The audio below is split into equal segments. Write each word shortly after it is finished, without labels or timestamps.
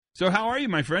So how are you,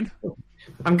 my friend?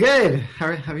 I'm good.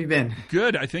 How have you been?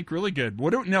 Good. I think really good.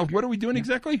 What are we doing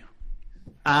exactly?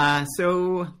 I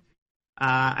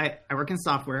work in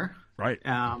software. Right.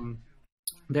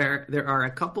 There are a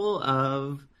couple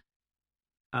of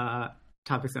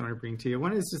topics I want to bring to you.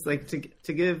 One is just like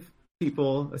to give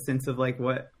people a sense of like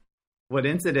what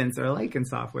incidents are like in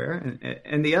software,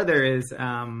 and the other is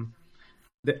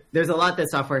there's a lot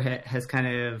that software has kind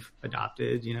of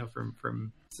adopted,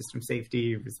 from system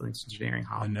safety, resilience engineering.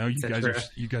 I know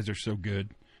you guys are so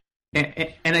good, and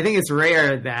I think it's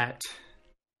rare that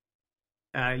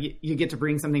you get to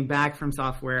bring something back from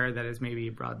software that is maybe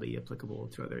broadly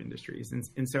applicable to other industries,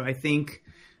 and so I think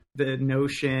the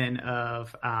notion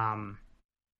of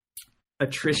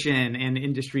attrition and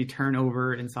industry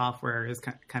turnover in software is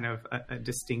kind of a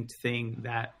distinct thing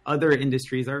that other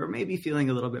industries are maybe feeling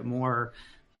a little bit more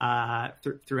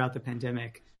throughout the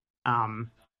pandemic.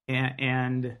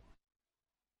 And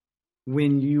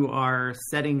when you are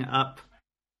setting up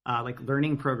like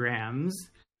learning programs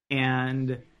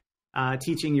and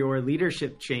teaching your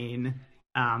leadership chain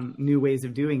new ways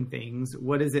of doing things,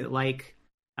 what is it like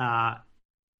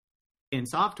in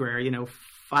software?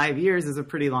 5 years is a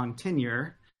pretty long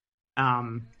tenure.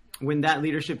 When that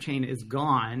leadership chain is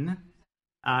gone,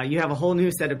 you have a whole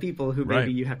new set of people who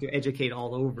maybe you have to educate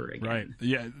all over again. Right.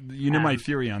 Yeah. You know my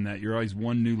theory on that. You're always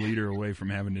one new leader away from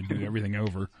having to do everything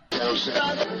over.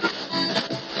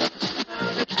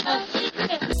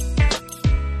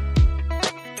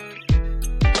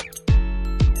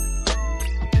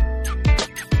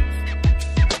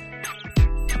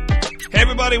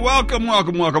 Everybody, welcome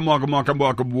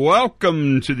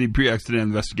to the Pre-Accident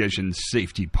Investigation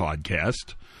Safety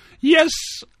Podcast. Yes,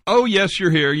 oh yes,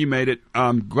 you're here. You made it.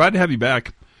 Glad to have you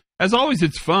back. As always,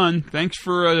 it's fun. Thanks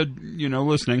for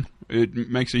listening. It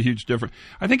makes a huge difference.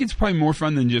 I think it's probably more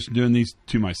fun than just doing these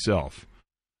to myself.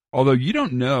 Although you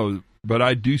don't know, but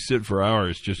I do sit for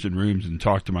hours just in rooms and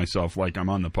talk to myself like I'm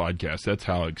on the podcast. That's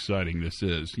how exciting this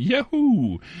is.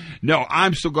 Yahoo! No,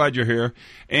 I'm so glad you're here.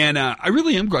 And I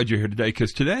really am glad you're here today,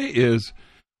 because today is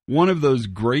one of those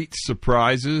great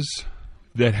surprises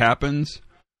that happens,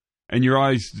 and you're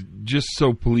always just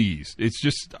so pleased.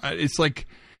 It's like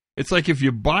if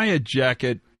you buy a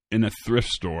jacket in a thrift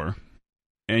store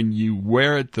and you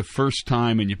wear it the first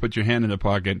time and you put your hand in the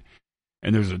pocket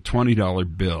and there's a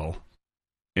 $20 bill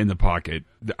in the pocket.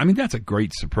 I mean, that's a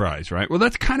great surprise, right? Well,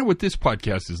 that's kind of what this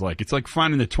podcast is like. It's like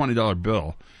finding a $20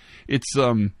 bill. It's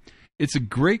a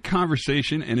great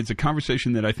conversation, and it's a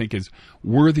conversation that I think is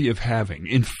worthy of having.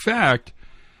 In fact,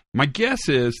 my guess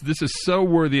is this is so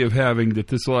worthy of having that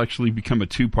this will actually become a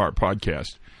two-part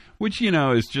podcast, which,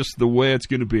 is just the way it's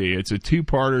going to be. It's a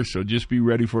two-parter, so just be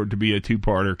ready for it to be a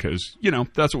two-parter because,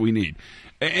 that's what we need.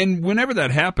 And whenever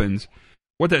that happens,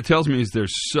 what that tells me is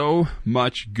there's so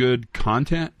much good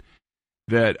content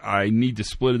that I need to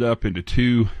split it up into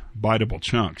two biteable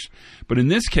chunks. But in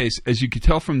this case, as you could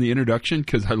tell from the introduction,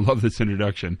 because I love this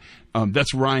introduction,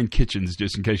 that's Ryan Kitchens,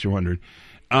 just in case you're wondering.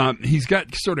 He's got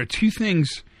sort of two things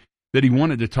that he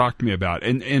wanted to talk to me about.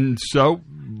 And so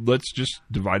let's just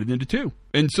divide it into two.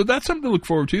 And so that's something to look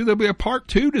forward to. There'll be a part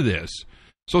 2 to this.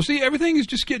 So see, everything is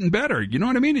just getting better. You know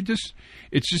what I mean?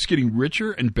 It's just getting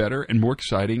richer and better and more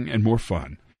exciting and more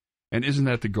fun. And isn't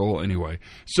that the goal anyway?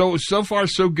 So far,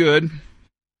 so good.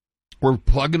 We're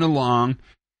plugging along.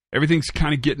 Everything's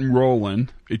kind of getting rolling.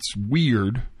 It's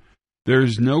weird.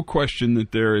 There's no question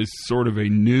that there is sort of a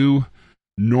new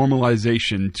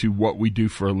normalization to what we do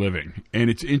for a living. And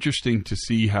it's interesting to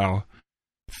see how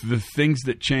the things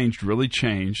that changed really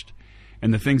changed,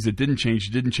 and the things that didn't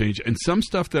change. And some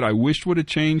stuff that I wished would have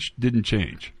changed didn't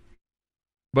change.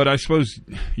 But I suppose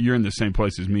you're in the same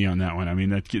place as me on that one. I mean,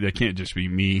 that can't just be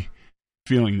me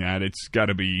feeling that. It's got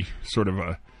to be sort of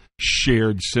a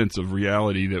shared sense of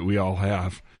reality that we all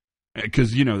have,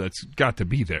 because, that's got to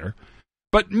be there.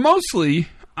 But mostly,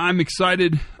 I'm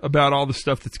excited about all the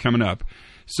stuff that's coming up.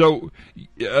 So,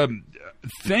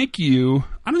 thank you.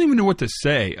 I don't even know what to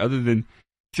say other than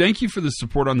thank you for the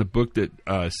support on the book that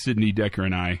Sydney Decker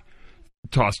and I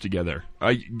tossed together.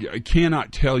 I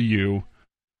cannot tell you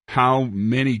how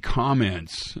many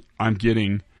comments I'm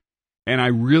getting, and I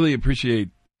really appreciate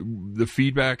the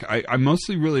feedback. I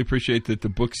mostly really appreciate that the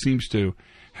book seems to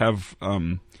have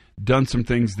done some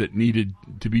things that needed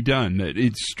to be done, that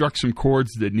it struck some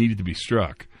chords that needed to be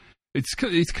struck. It's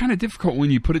kind of difficult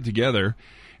when you put it together,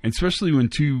 and especially when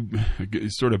two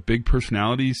sort of big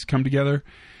personalities come together.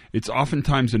 It's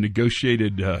oftentimes a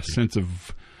negotiated sense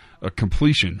of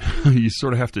completion. You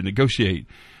sort of have to negotiate.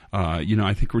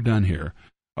 I think we're done here.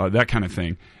 That kind of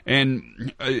thing.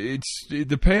 And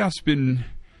the payoff's been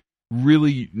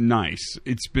really nice.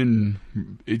 It's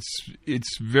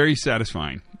very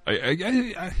satisfying.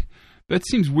 That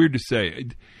seems weird to say.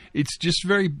 It's just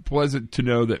very pleasant to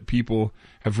know that people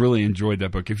have really enjoyed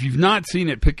that book. If you've not seen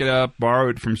it, pick it up, borrow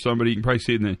it from somebody. You can probably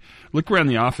see it look around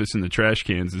the office in the trash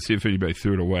cans and see if anybody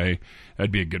threw it away.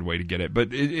 That'd be a good way to get it. But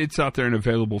it's out there and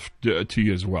available to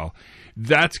you as well.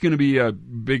 That's going to be a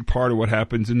big part of what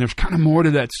happens. And there's kind of more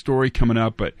to that story coming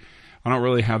up, but I don't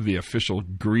really have the official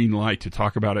green light to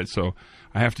talk about it, so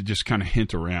I have to just kind of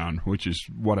hint around, which is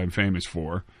what I'm famous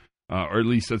for. Or at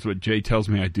least that's what Jay tells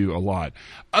me I do a lot.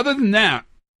 Other than that,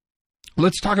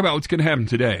 let's talk about what's going to happen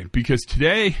today. Because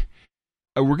today,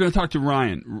 we're going to talk to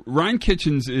Ryan. Ryan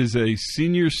Kitchens is a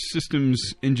senior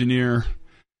systems engineer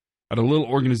at a little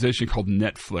organization called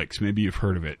Netflix. Maybe you've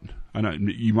heard of it. I know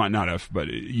you might not have, but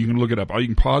you can look it up. You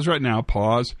can pause right now,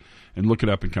 and look it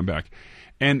up and come back.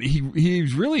 And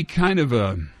he's really kind of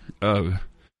a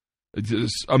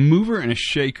mover and a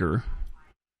shaker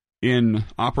in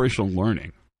operational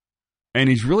learning. And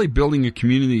he's really building a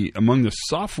community among the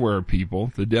software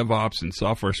people, the DevOps and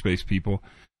software space people,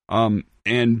 and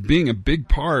being a big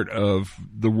part of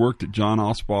the work that John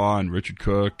Allspaw and Richard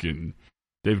Cook and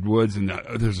David Woods, and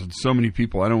there's so many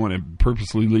people, I don't want to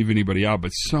purposely leave anybody out, but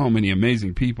so many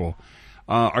amazing people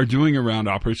are doing around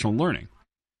operational learning.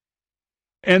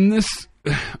 And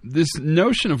this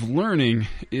notion of learning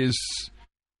is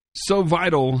so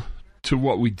vital to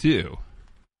what we do.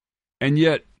 And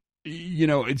yet,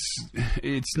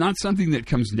 it's not something that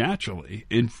comes naturally.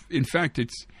 In fact,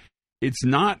 it's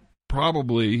not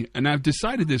probably, and I've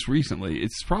decided this recently,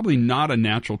 it's probably not a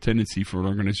natural tendency for an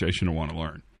organization to want to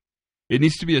learn. It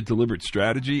needs to be a deliberate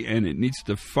strategy, and it needs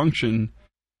to function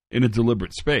in a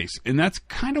deliberate space. And that's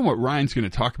kind of what Ryan's going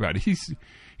to talk about.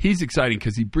 He's exciting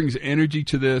because he brings energy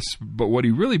to this, but what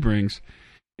he really brings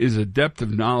is a depth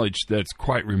of knowledge that's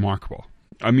quite remarkable.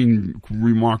 I mean,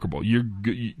 remarkable.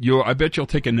 I bet you'll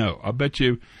take a note. I bet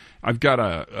you I've got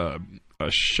a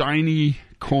shiny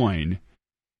coin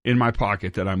in my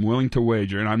pocket that I'm willing to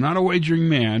wager, and I'm not a wagering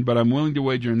man, but I'm willing to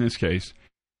wager in this case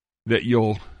that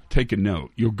you'll take a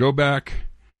note. You'll go back,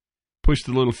 push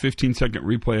the little 15-second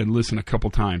replay and listen a couple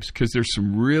times, because there's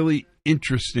some really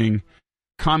interesting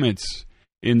comments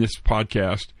in this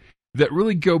podcast that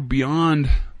really go beyond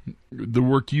the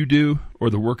work you do or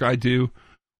the work I do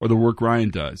or the work Ryan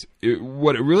does.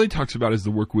 What it really talks about is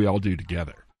the work we all do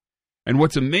together. And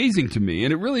what's amazing to me,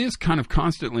 and it really is kind of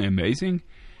constantly amazing,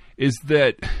 is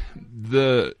that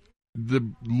the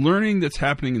learning that's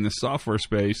happening in the software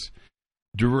space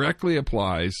directly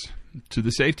applies to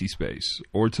the safety space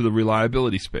or to the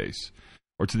reliability space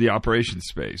or to the operations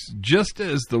space, just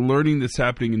as the learning that's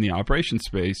happening in the operations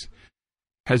space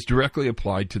has directly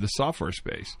applied to the software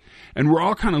space. And we're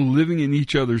all kind of living in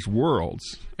each other's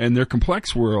worlds, and they're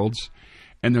complex worlds,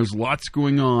 and there's lots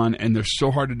going on, and they're so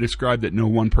hard to describe that no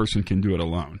one person can do it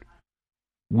alone,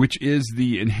 which is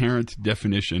the inherent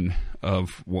definition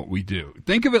of what we do.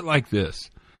 Think of it like this.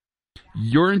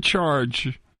 You're in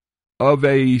charge of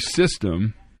a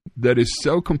system that is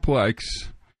so complex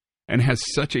and has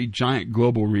such a giant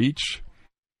global reach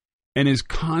and is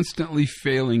constantly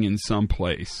failing in some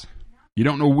place. You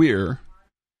don't know where,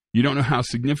 you don't know how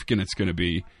significant it's going to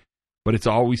be, but it's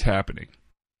always happening.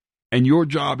 And your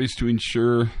job is to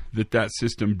ensure that that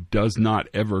system does not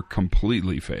ever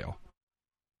completely fail.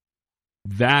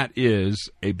 That is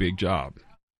a big job.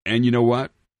 And you know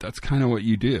what? That's kind of what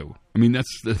you do. I mean,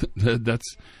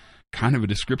 that's kind of a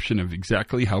description of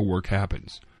exactly how work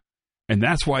happens. And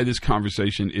that's why this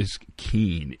conversation is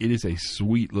keen. It is a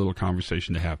sweet little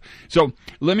conversation to have. So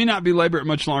let me not belabor it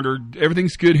much longer.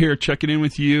 Everything's good here. Checking in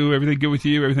with you. Everything good with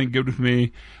you. Everything good with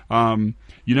me.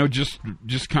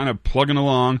 Just kind of plugging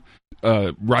along.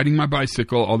 Riding my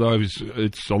bicycle, although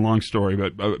it's a long story,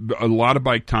 but a lot of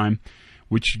bike time,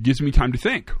 which gives me time to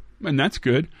think. And that's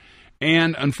good.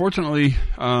 And unfortunately,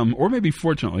 or maybe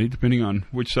fortunately, depending on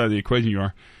which side of the equation you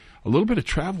are, a little bit of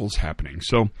travel is happening.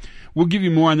 So we'll give you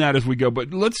more on that as we go.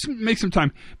 But let's make some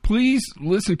time. Please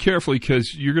listen carefully,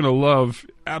 because you're going to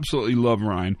absolutely love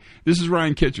Ryan. This is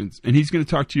Ryan Kitchens, and he's going to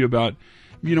talk to you about,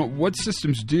 what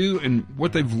systems do and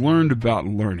what they've learned about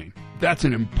learning. That's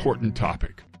an important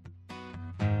topic.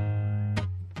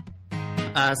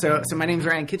 So my name's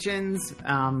Ryan Kitchens.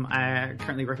 I'm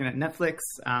currently working at Netflix.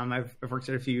 I've worked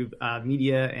at a few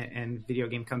media and video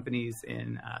game companies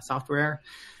in software.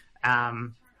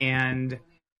 And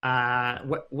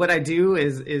what I do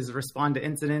is respond to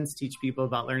incidents, teach people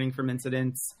about learning from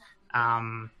incidents.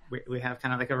 We have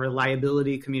kind of like a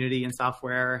reliability community in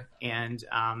software, and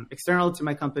external to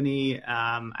my company,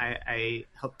 I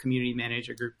help community manage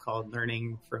a group called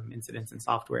Learning from Incidents in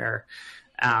Software.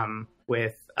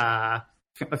 with a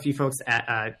few folks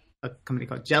at a company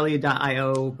called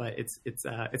Jelly.io, but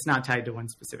it's not tied to one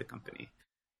specific company.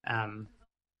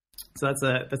 So that's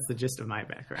the gist of my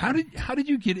background. How did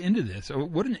you get into this? Oh,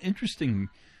 what an interesting.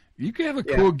 You could have a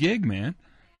cool gig, man.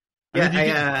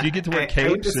 Yeah, do you get to wear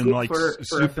capes and like for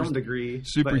a film degree,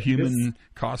 superhuman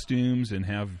costumes and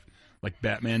have like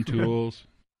Batman tools?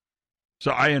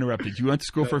 So I interrupted. You went to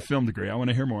school for a film degree. I want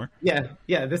to hear more. Yeah.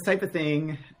 This type of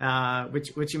thing,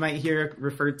 which you might hear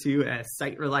referred to as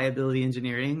site reliability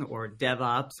engineering or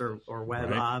DevOps or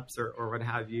web ops or what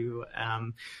have you.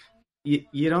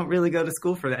 You don't really go to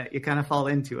school for that. You kind of fall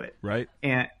into it, right?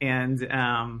 And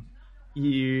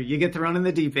you get thrown in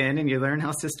the deep end, and you learn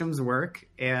how systems work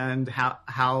and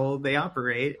how they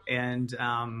operate. And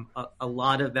a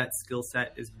lot of that skill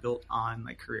set is built on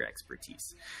like career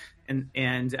expertise.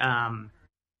 And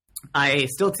I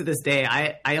still to this day,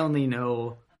 I only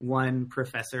know one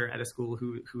professor at a school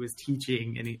who is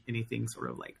teaching anything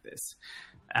sort of like this.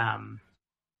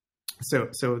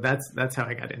 So that's how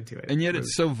I got into it. And yet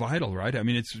it's so vital, right? I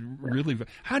mean, it's really.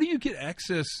 How do you get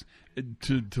access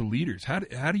to leaders? How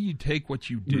do you take what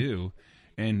you do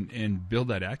and build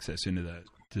that access into that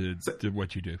to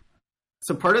what you do?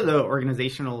 So part of the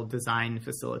organizational design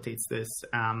facilitates this.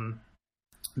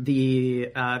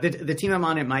 The team I'm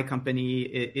on at my company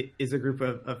is a group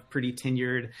of pretty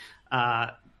tenured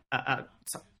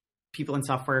people in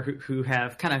software who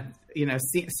have kind of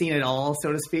seen it all,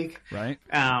 so to speak. Right.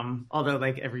 Although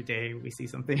like every day we see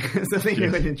something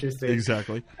new and interesting.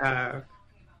 Exactly.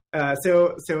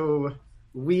 So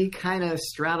we kind of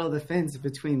straddle the fence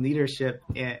between leadership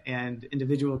and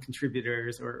individual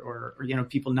contributors or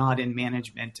people not in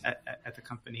management at the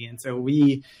company, and so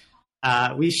we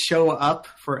show up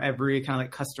for every kind of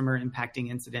like customer impacting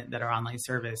incident that our online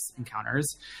service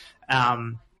encounters,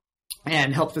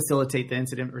 and help facilitate the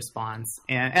incident response.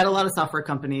 And at a lot of software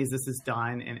companies, this is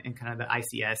done in kind of the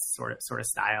ICS sort of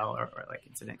style or like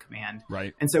incident command.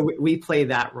 Right. And so we play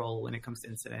that role when it comes to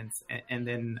incidents. And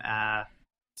then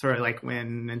sort of like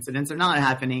when incidents are not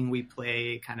happening, we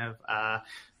play kind of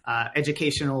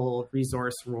educational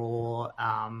resource role,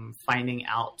 finding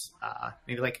out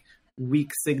maybe like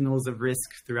weak signals of risk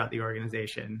throughout the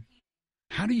organization.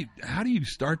 How do you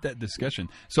start that discussion?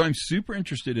 So I'm super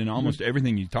interested in almost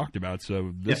everything you talked about,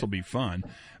 so this will be fun.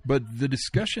 But the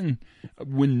discussion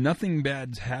when nothing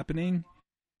bad's happening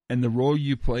and the role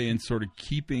you play in sort of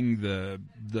keeping the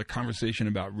conversation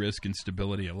about risk and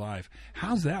stability alive,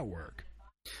 how's that work?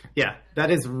 Yeah,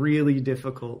 that is really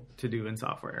difficult to do in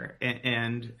software.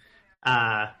 And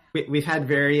we've had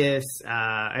various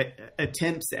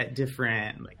attempts at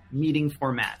different like meeting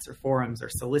formats or forums or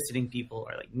soliciting people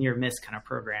or like near miss kind of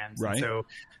programs. Right. And so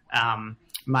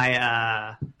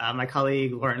my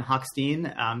colleague Lauren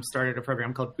Hochstein started a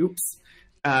program called Oops,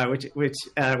 which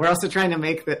we're also trying to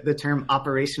make the term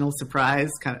operational surprise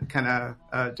kind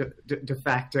of de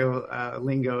facto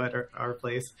lingo at our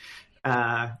place.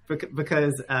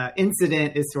 Because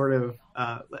incident is sort of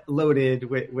loaded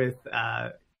with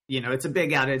it's a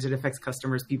big outage. It affects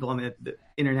customers. People on the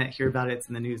internet hear about it. It's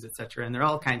in the news, et cetera. And they're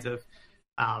all kinds of,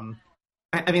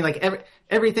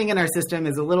 everything in our system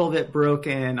is a little bit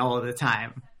broken all of the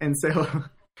time. And so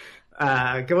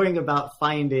going about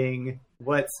finding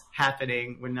what's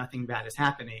happening when nothing bad is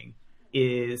happening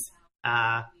is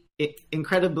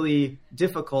incredibly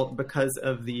difficult because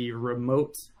of the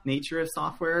remote nature of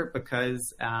software,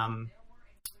 because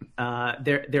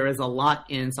there is a lot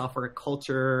in software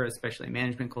culture, especially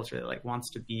management culture, that like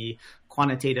wants to be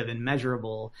quantitative and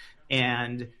measurable,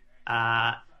 and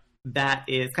that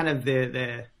is kind of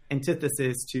the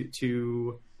antithesis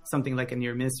to something like a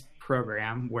near miss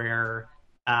program, where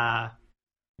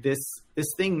this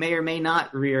thing may or may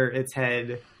not rear its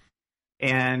head,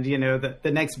 and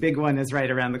the next big one is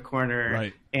right around the corner,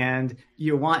 right. And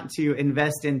you want to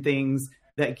invest in things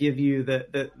that give you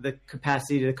the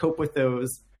capacity to cope with those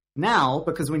now,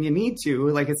 because when you need to,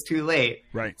 like, it's too late.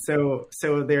 Right. So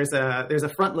there's a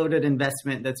front-loaded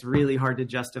investment that's really hard to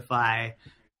justify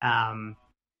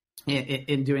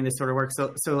in doing this sort of work.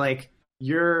 So like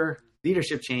your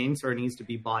leadership chain sort of needs to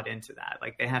be bought into that.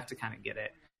 Like they have to kind of get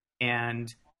it.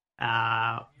 And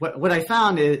what I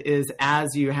found is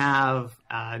as you have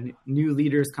new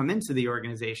leaders come into the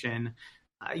organization,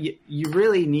 you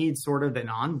really need sort of an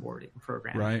onboarding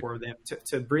program for them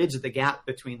to bridge the gap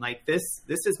between like this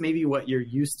is maybe what you're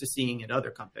used to seeing at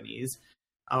other companies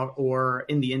or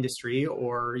in the industry,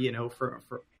 or for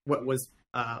what was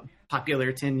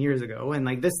popular 10 years ago, and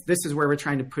like this is where we're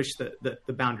trying to push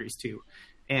the boundaries to,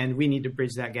 and we need to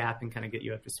bridge that gap and kind of get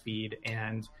you up to speed.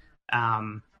 And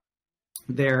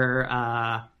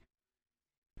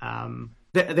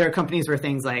there are companies where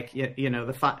things like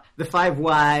the 5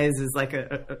 whys is like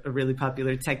a really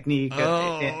popular technique,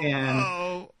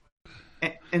 and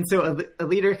so a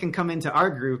leader can come into our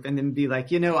group and then be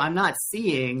like, I'm not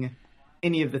seeing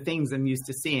any of the things I'm used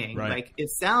to seeing. Right. Like, it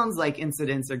sounds like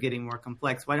incidents are getting more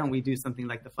complex. Why don't we do something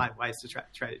like the 5 whys to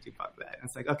try to debug that? And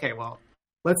it's like, okay, well,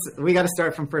 we got to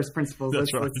start from first principles.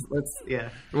 That's right. Yeah.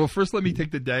 Well, first let me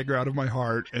take the dagger out of my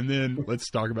heart, and then let's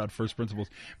talk about first principles.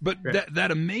 But right.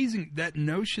 that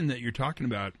notion that you're talking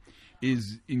about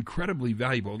is incredibly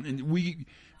valuable. And we,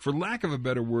 for lack of a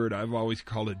better word, I've always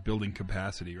called it building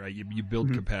capacity, right? You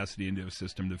build capacity into a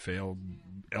system to fail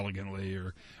elegantly,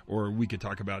 or we could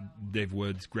talk about Dave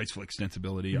Wood's graceful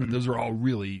extensibility. Those are all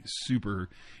really super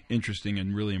interesting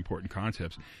and really important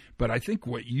concepts. But I think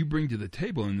what you bring to the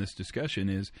table in this discussion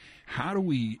is, how do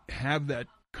we have that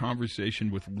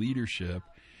conversation with leadership?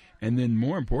 And then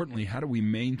more importantly, how do we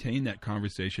maintain that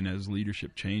conversation as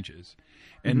leadership changes?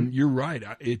 And you're right.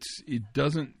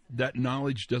 That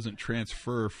knowledge doesn't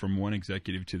transfer from one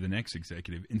executive to the next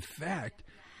executive. In fact,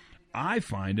 I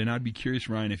find, and I'd be curious,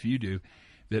 Ryan, if you do,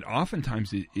 that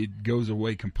oftentimes it goes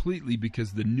away completely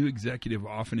because the new executive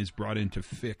often is brought in to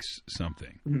fix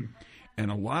something. And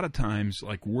a lot of times,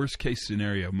 like worst case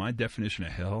scenario, my definition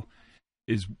of hell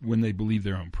is when they believe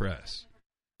their own press.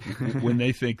 When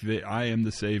they think that I am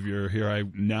the savior,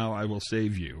 now I will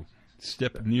save you.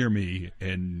 Step near me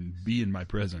and be in my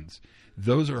presence.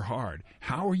 Those are hard.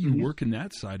 How are you working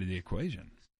that side of the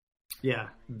equation? Yeah,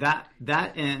 that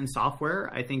in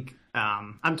software, I think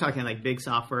I'm talking like big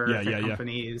software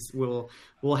companies will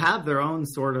have their own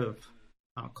sort of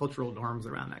cultural norms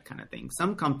around that kind of thing.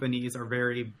 Some companies are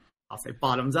very, I'll say,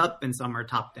 bottoms up, and some are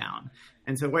top down.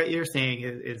 And so what you're saying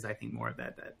is I think more of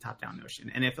that top down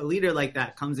notion. And if a leader like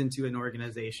that comes into an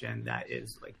organization that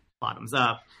is like bottoms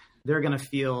up, they're going to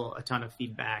feel a ton of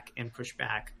feedback and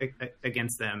pushback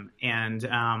against them. And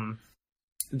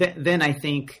then I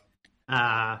think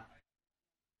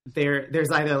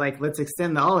there's either like, let's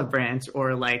extend the olive branch,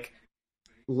 or like,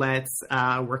 let's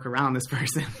work around this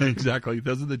person. Exactly.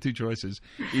 Those are the two choices.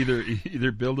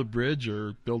 Either build a bridge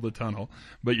or build a tunnel,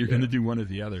 but you're going to do one or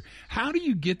the other. How do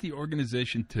you get the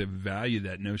organization to value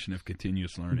that notion of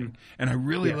continuous learning? And I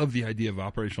really love the idea of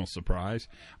operational surprise.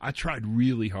 I tried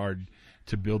really hard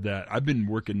to build that. I've been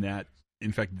working that.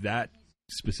 In fact, that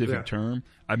specific term,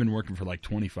 I've been working for like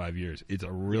 25 years. It's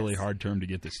a really hard term to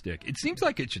get to stick. It seems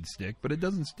like it should stick, but it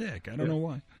doesn't stick. I don't know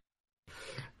why.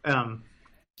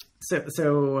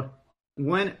 So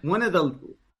one of the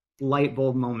light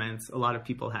bulb moments a lot of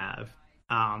people have,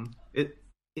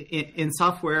 in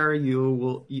software,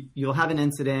 you'll have an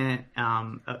incident.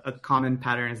 A common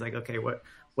pattern is like, okay, what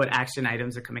action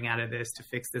items are coming out of this to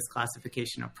fix this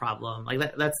classification of problem?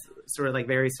 Like that's sort of like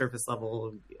very surface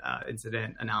level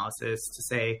incident analysis to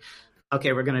say,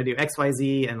 okay, we're going to do X, Y,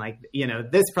 Z, and like,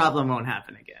 this problem won't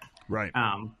happen again. Right.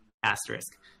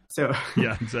 Asterisk. So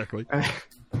yeah, exactly.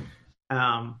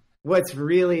 What's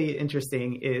really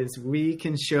interesting is we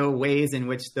can show ways in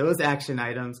which those action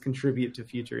items contribute to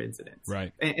future incidents.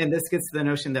 Right. And this gets to the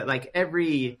notion that like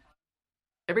every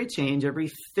change, every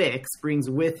fix brings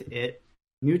with it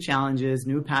new challenges,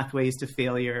 new pathways to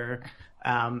failure,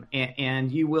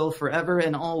 and you will forever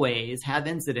and always have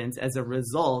incidents as a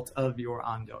result of your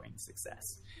ongoing success.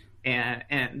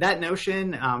 And that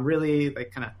notion really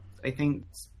like kind of, I think,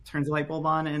 turns a light bulb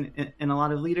on in a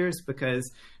lot of leaders,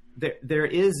 because there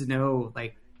is no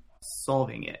like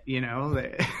solving it,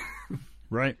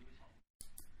 Right.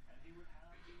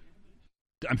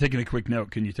 I'm taking a quick note.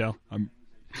 Can you tell?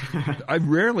 I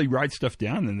rarely write stuff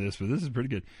down in this, but this is pretty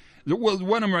good. Well,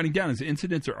 what I'm writing down is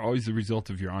incidents are always the result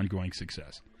of your ongoing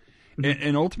success.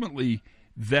 And ultimately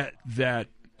that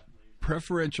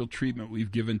preferential treatment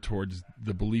we've given towards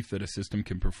the belief that a system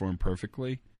can perform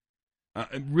perfectly,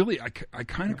 really, I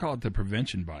kind of call it the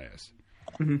prevention bias.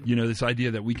 This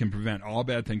idea that we can prevent all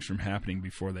bad things from happening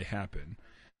before they happen.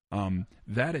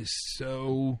 That is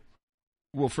so,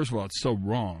 well, first of all, it's so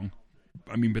wrong.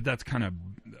 But that's kind of,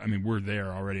 we're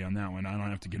there already on that one. I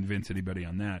don't have to convince anybody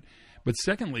on that. But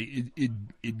secondly,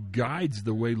 it guides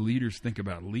the way leaders think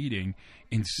about leading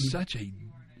in such a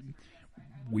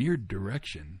weird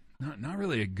direction, not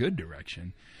really a good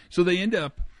direction. So they end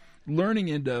up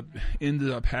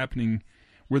happening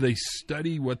where they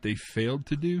study what they failed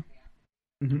to do,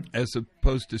 as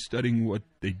opposed to studying what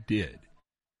they did,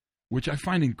 which I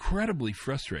find incredibly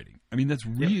frustrating. That's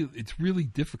it's really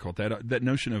difficult. That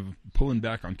notion of pulling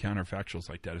back on counterfactuals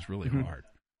like that is really hard.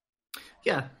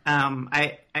 Yeah.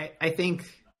 I think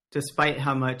despite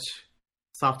how much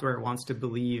software wants to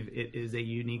believe it is a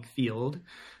unique field,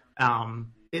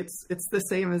 it's the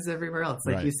same as everywhere else.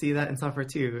 Like Right. you see that in software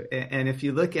too. And if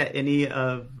you look at any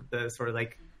of the sort of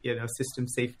like, system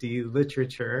safety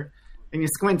literature, and you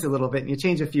squint a little bit and you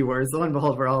change a few words, lo and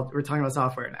behold, we're talking about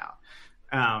software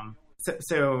now.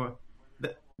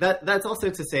 That's also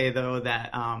to say though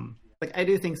that like I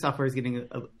do think software is getting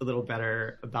a little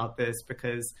better about this,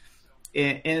 because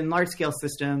in large scale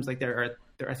systems, like there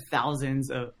are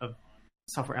thousands of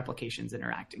software applications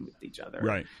interacting with each other.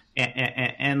 Right.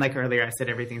 And like earlier, I said,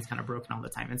 everything's kind of broken all the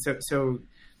time. And so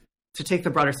to take the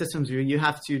broader systems view, you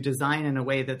have to design in a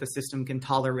way that the system can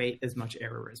tolerate as much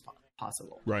error as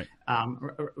possible. Right.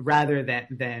 Rather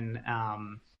than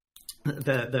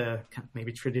the kind of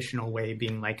maybe traditional way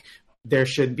being like, there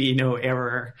should be no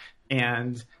error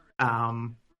and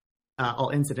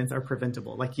all incidents are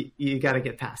preventable. Like you got to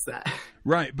get past that.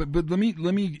 Right, but let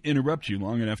me interrupt you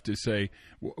long enough to say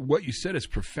what you said is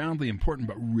profoundly important,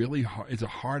 but really hard. It's a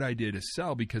hard idea to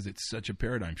sell because it's such a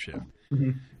paradigm shift.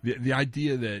 Mm-hmm. The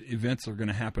idea that events are going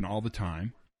to happen all the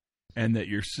time, and that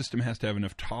your system has to have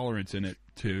enough tolerance in it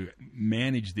to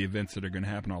manage the events that are going to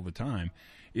happen all the time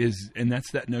and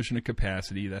that's that notion of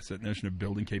capacity. That's that notion of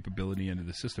building capability into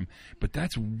the system. But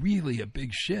that's really a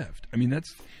big shift. I mean,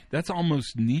 that's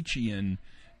almost Nietzschean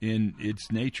in its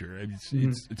nature.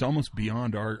 It's almost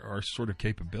beyond our sort of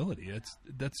capability.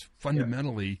 That's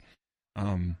fundamentally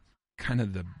kind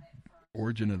of the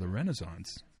origin of the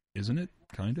Renaissance, isn't it?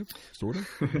 Kind of, sort of.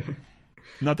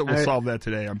 Not that we'll solve that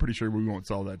today. I'm pretty sure we won't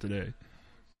solve that today.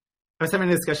 I was having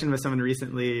a discussion with someone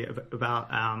recently about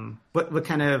what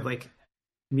kind of like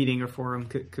meeting or forum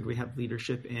could we have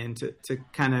leadership in to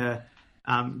kind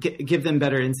of give them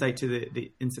better insight to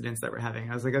the incidents that we're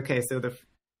having. I was like, okay, so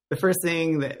the first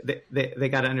thing that they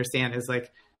got to understand is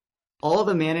like all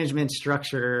the management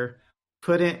structure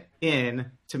put it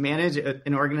in to manage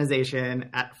an organization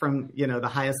from the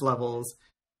highest levels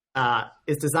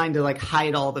is designed to like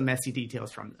hide all the messy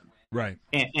details from them. Right.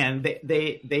 And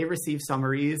they receive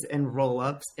summaries and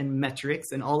roll-ups and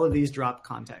metrics and all of these drop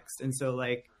context. And so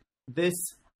like this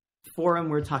forum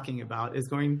we're talking about is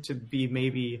going to be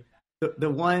maybe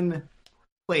the one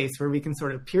place where we can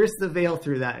sort of pierce the veil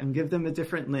through that and give them a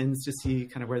different lens to see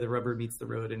kind of where the rubber meets the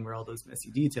road and where all those messy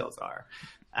details are.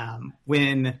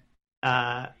 When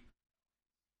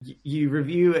you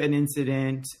review an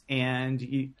incident and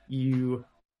you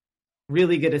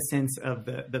really get a sense of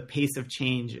the pace of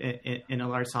change in a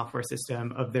large software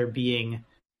system, of there being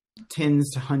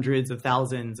tens to hundreds of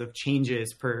thousands of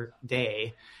changes per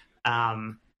day,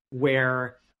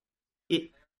 where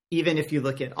even if you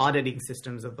look at auditing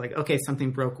systems of like, okay,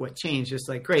 something broke, what changed? Just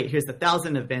like, great, here's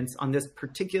 1,000 events on this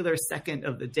particular second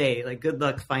of the day. Like, good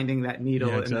luck finding that needle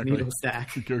in the needle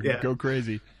stack. Go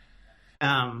crazy.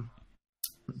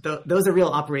 Those are real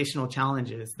operational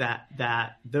challenges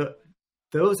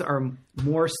those are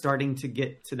more starting to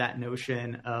get to that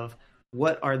notion of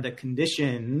what are the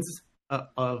conditions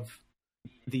of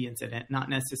the incident, not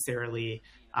necessarily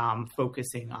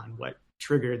focusing on what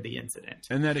triggered the incident.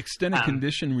 And that extended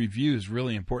condition review is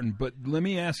really important. But let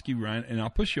me ask you, Ryan, and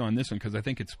I'll push you on this one because I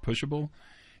think it's pushable,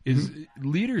 is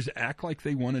leaders act like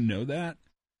they want to know that,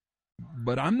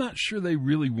 but I'm not sure they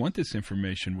really want this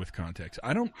information with context.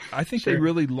 I think They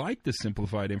really like the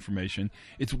simplified information.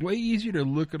 It's way easier to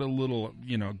look at a little,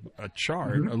 a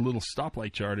chart, a little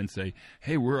stoplight chart and say,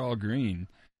 hey, we're all green.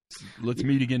 Let's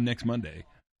meet again next Monday.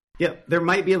 Yeah, there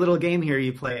might be a little game here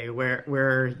you play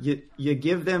where you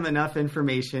give them enough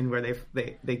information where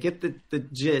they get the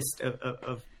gist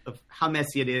of how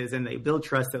messy it is, and they build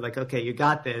trust that like, okay, you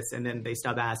got this, and then they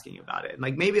stop asking about it. And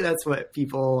like maybe that's what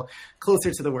people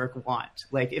closer to the work want.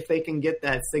 Like if they can get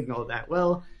that signal that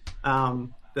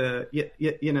the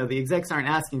execs aren't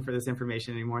asking for this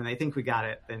information anymore, and they think we got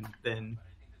it, then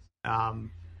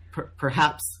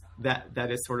perhaps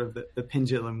that is sort of the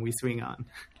pendulum we swing on.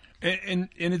 And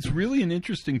it's really an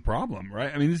interesting problem,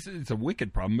 right? I mean, it's a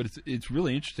wicked problem, but it's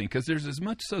really interesting because there's as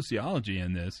much sociology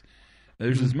in this,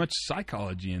 there's as much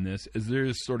psychology in this as there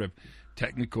is sort of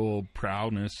technical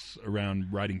prowess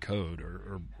around writing code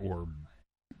or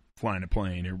flying a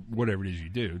plane or whatever it is you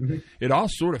do. It all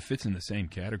sort of fits in the same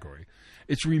category.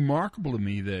 It's remarkable to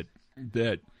me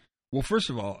that well, first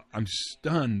of all, I'm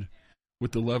stunned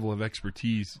with the level of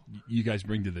expertise you guys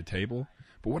bring to the table.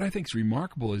 But what I think is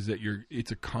remarkable is that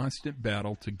it's a constant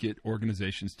battle to get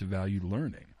organizations to value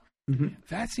learning.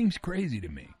 That seems crazy to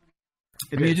me.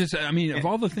 Of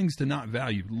all the things to not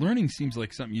value, learning seems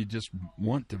like something you just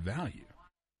want to value.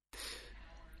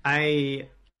 I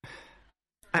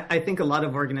think a lot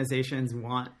of organizations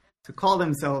want to call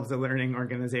themselves a learning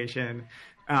organization,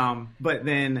 but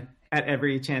then at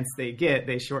every chance they get,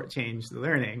 they shortchange the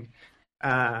learning.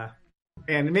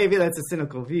 and maybe that's a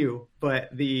cynical view, but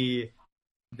the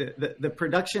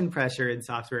production pressure in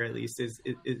software, at least,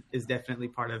 is definitely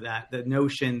part of that. The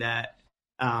notion that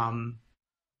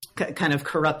kind of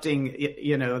corrupting,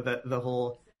 the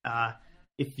whole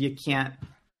if you can't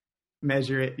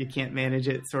measure it, you can't manage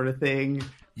it sort of thing.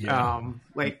 Yeah.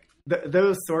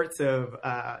 Those sorts of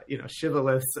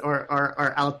shibboleths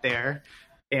are out there,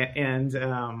 and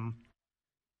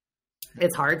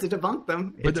it's hard to debunk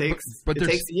them. It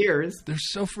takes years. They're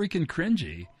so freaking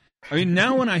cringy. I mean,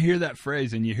 now when I hear that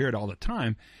phrase, and you hear it all the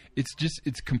time,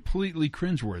 it's completely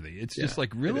cringeworthy. It's just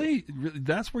like, really?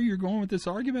 That's where you're going with this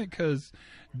argument? Because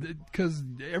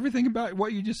everything about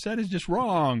what you just said is just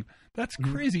wrong. That's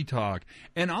crazy talk.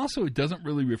 And also, it doesn't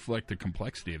really reflect the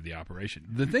complexity of the operation.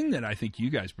 The thing that I think you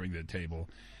guys bring to the table,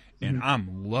 and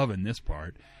I'm loving this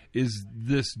part, is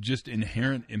this just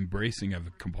inherent embracing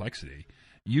of complexity.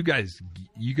 You guys,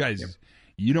 you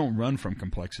don't run from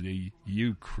complexity.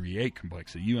 You create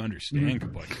complexity. You understand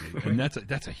complexity, and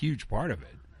that's a huge part of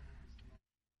it.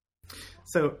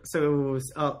 So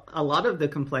a lot of the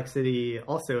complexity,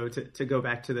 also to go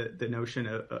back to the notion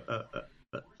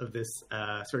of this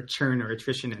sort of churn or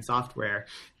attrition in software,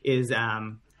 is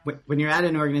when you're at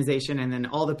an organization and then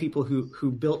all the people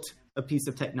who built a piece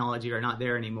of technology are not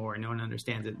there anymore and no one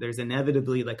understands it. There's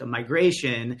inevitably like a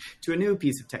migration to a new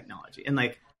piece of technology, and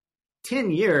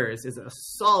 10 years is a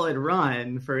solid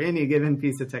run for any given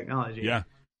piece of technology. Yeah.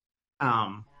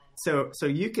 So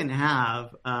you can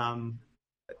have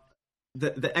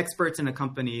the experts in a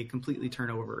company completely turn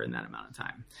over in that amount of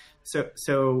time.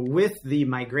 So with the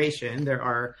migration, there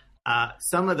are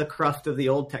some of the cruft of the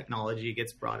old technology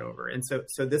gets brought over, and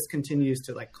so this continues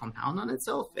to compound on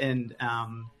itself. And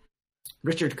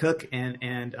Richard Cook and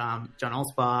John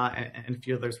Allspaw and a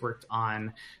few others worked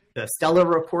on the Stella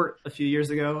report a few years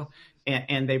ago,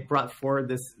 and they brought forward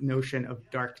this notion of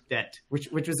dark debt, which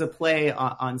was a play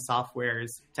on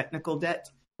software's technical debt,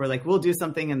 where we'll do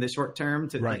something in the short term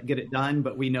to get it done,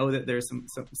 but we know that there's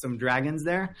some dragons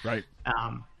there. Right.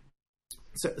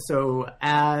 So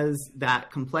as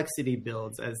that complexity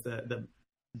builds, as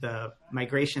the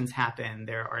migrations happen,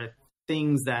 there are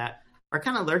things that are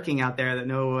kind of lurking out there that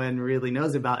no one really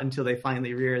knows about until they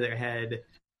finally rear their head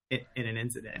in an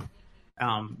incident.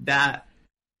 That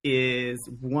is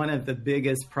one of the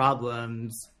biggest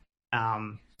problems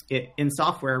in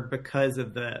software because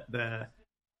of the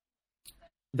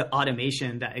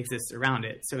automation that exists around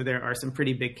it. So there are some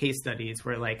pretty big case studies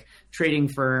where trading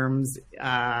firms,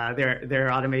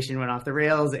 their automation went off the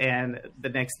rails, and the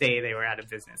next day they were out of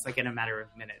business, in a matter of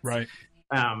minutes. Right.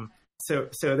 So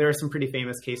there are some pretty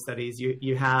famous case studies.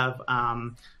 You have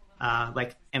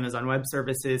Amazon Web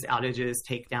Services outages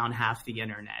take down half the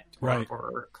internet,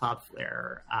 or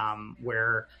Cloudflare,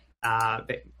 where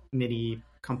many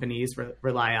companies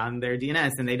rely on their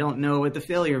DNS, and they don't know what the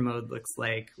failure mode looks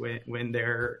like when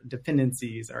their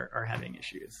dependencies are having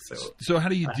issues. So how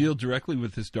do you deal directly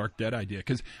with this dark debt idea?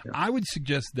 Because I would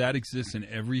suggest that exists in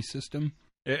every system.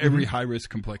 Every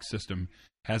high-risk, complex system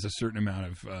has a certain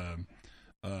amount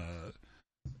of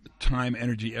time,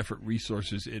 energy, effort,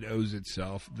 resources it owes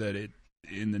itself, that it,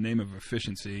 in the name of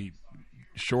efficiency,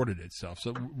 shorted itself.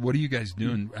 So what are you guys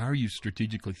doing? How are you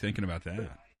strategically thinking about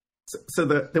that? So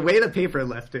the way the paper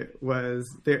left it was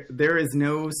there is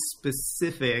no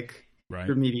specific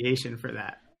remediation for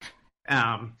that,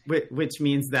 which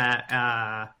means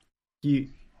that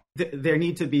there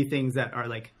need to be things that are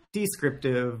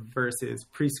descriptive versus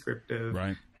prescriptive.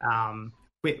 Right.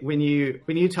 When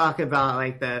you talk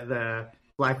about the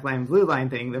black line, blue line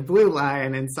thing, the blue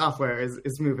line in software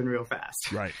is moving real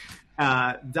fast. Right.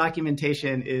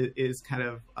 Documentation is kind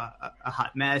of a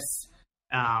hot mess.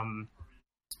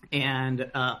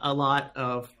 And a lot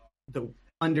of the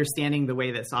understanding the way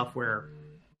that software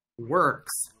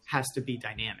works has to be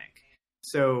dynamic.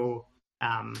 So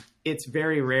it's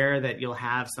very rare that you'll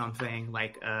have something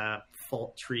like a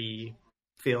fault tree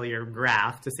failure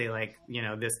graph to say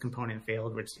this component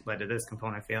failed, which led to this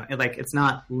component failing. It's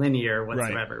not linear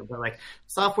whatsoever. Right. But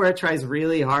software tries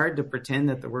really hard to pretend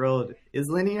that the world is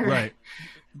linear. Right.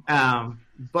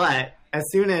 But as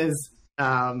soon as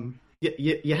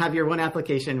you have your one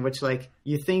application, which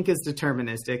you think is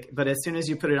deterministic, but as soon as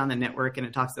you put it on the network and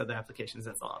it talks to other applications,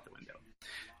 that's all out the window.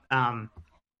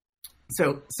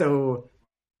 So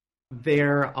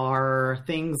there are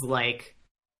things that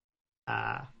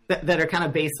are kind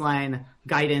of baseline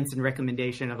guidance and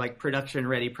recommendation of production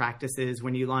ready practices.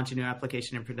 When you launch a new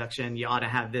application in production, you ought to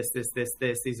have this. These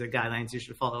are guidelines you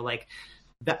should follow.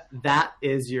 That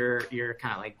is your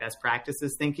kind of best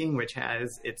practices thinking, which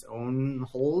has its own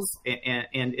holes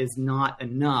and is not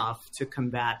enough to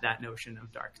combat that notion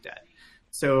of dark debt.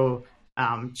 So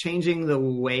changing the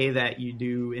way that you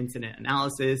do incident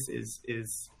analysis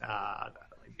is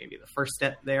like maybe the first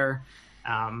step there.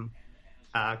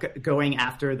 Going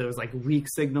after those like weak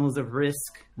signals of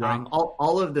risk, right.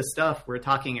 All of the stuff we're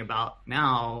talking about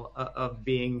now of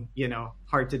being,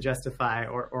 hard to justify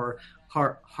or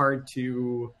hard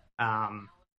to,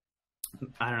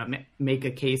 make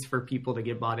a case for people to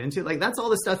get bought into. Like that's all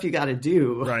the stuff you got to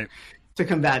do right. to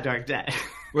combat dark debt.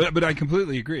 Well, but I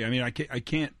completely agree. I mean, I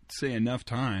can't say enough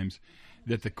times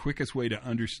that the quickest way to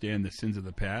understand the sins of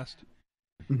the past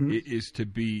is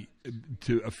to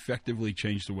effectively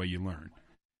change the way you learn.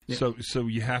 Yeah. So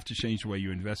you have to change the way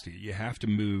you investigate. You have to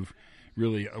move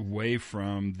really away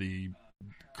from the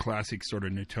classic sort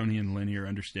of Newtonian linear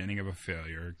understanding of a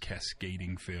failure,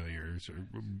 cascading failures, or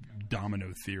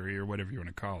domino theory, or whatever you want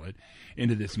to call it,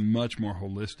 into this much more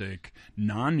holistic,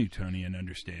 non-Newtonian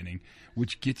understanding,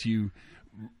 which gets you.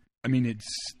 I mean,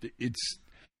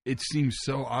 it seems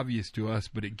so obvious to us,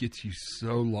 but it gets you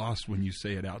so lost when you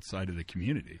say it outside of the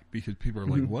community, because people are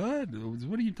like, "What?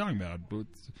 What are you talking about?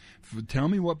 Tell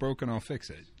me what broke and I'll fix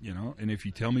it." And if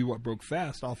you tell me what broke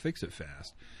fast, I'll fix it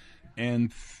fast.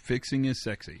 And fixing is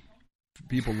sexy.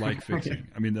 People like fixing.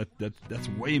 I mean, that's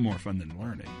way more fun than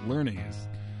learning. Learning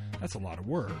that's a lot of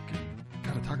work. And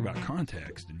got to talk about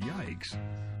context, and yikes.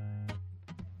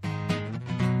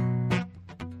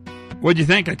 What'd you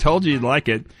think? I told you you'd like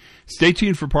it. Stay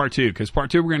tuned for part 2, because part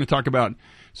 2 we're going to talk about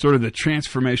sort of the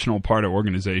transformational part of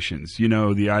organizations.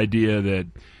 The idea that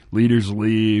leaders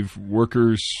leave,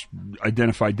 workers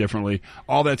identify differently.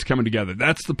 All that's coming together.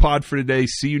 That's the pod for today.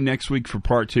 See you next week for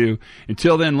part 2.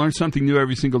 Until then, learn something new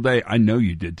every single day. I know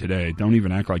you did today. Don't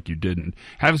even act like you didn't.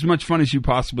 Have as much fun as you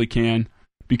possibly can.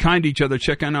 Be kind to each other.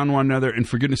 Check in on one another. And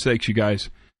for goodness sakes, you guys,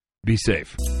 be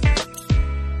safe.